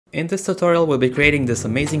In this tutorial we'll be creating this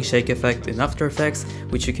amazing shake effect in After Effects,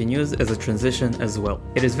 which you can use as a transition as well.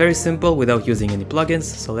 It is very simple without using any plugins,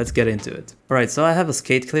 so let's get into it. Alright, so I have a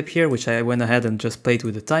skate clip here which I went ahead and just played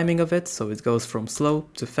with the timing of it, so it goes from slow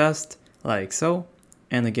to fast, like so,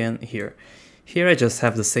 and again here. Here I just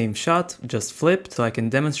have the same shot, just flipped, so I can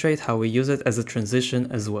demonstrate how we use it as a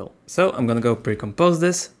transition as well. So I'm gonna go pre-compose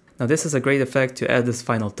this. Now this is a great effect to add these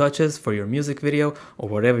final touches for your music video or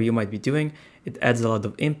whatever you might be doing. It adds a lot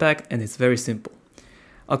of impact and it's very simple.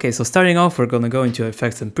 Okay, so starting off we're gonna go into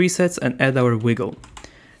effects and presets and add our wiggle.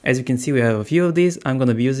 As you can see we have a few of these. I'm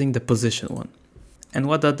gonna be using the position one. And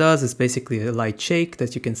what that does is basically a light shake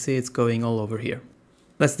that you can see it's going all over here.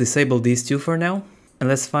 Let's disable these two for now and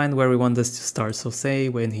let's find where we want this to start. So say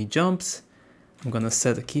when he jumps, I'm gonna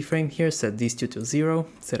set a keyframe here, set these two to 0,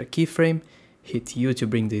 set a keyframe. Hit U to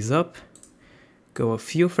bring these up, go a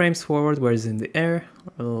few frames forward where it's in the air,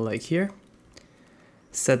 like here.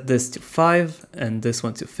 Set this to 5 and this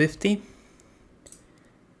one to 50.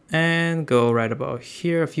 And go right about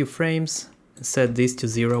here a few frames and set these to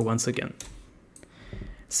 0 once again.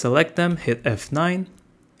 Select them, hit F9,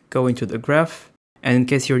 go into the graph, and in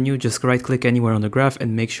case you're new, just right click anywhere on the graph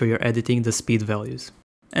and make sure you're editing the speed values.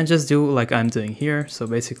 And just do like I'm doing here, so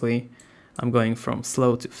basically I'm going from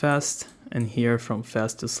slow to fast, and here from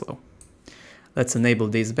fast to slow. Let's enable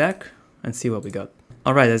these back and see what we got.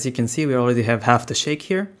 Alright, as you can see we already have half the shake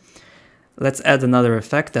here. Let's add another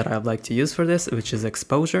effect that I'd like to use for this, which is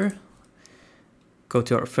exposure. Go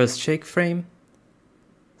to our first shake frame,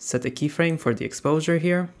 set a keyframe for the exposure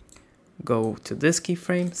here, go to this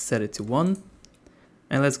keyframe, set it to 1,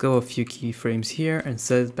 and let's go a few keyframes here and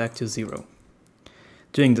set it back to 0.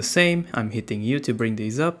 Doing the same, I'm hitting U to bring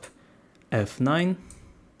these up, F9.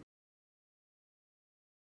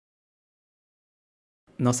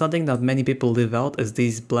 Now something that many people leave out is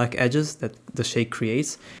these black edges that the shake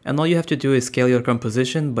creates, and all you have to do is scale your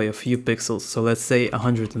composition by a few pixels, so let's say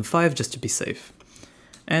 105 just to be safe.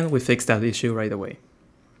 And we fix that issue right away.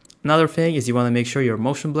 Another thing is you want to make sure your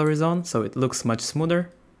motion blur is on, so it looks much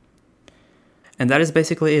smoother. And that is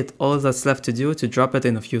basically it. All that's left to do to drop it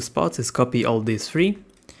in a few spots is copy all these three.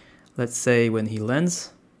 Let's say when he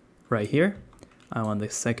lands, right here, I want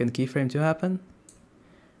the second keyframe to happen.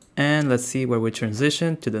 And let's see where we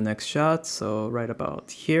transition to the next shot, so right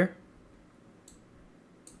about here.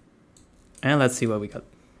 And let's see what we got.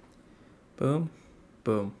 Boom,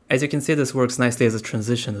 boom. As you can see, this works nicely as a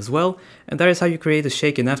transition as well, and that is how you create a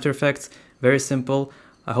shake in After Effects. Very simple.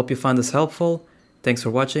 I hope you found this helpful. Thanks for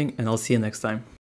watching, and I'll see you next time.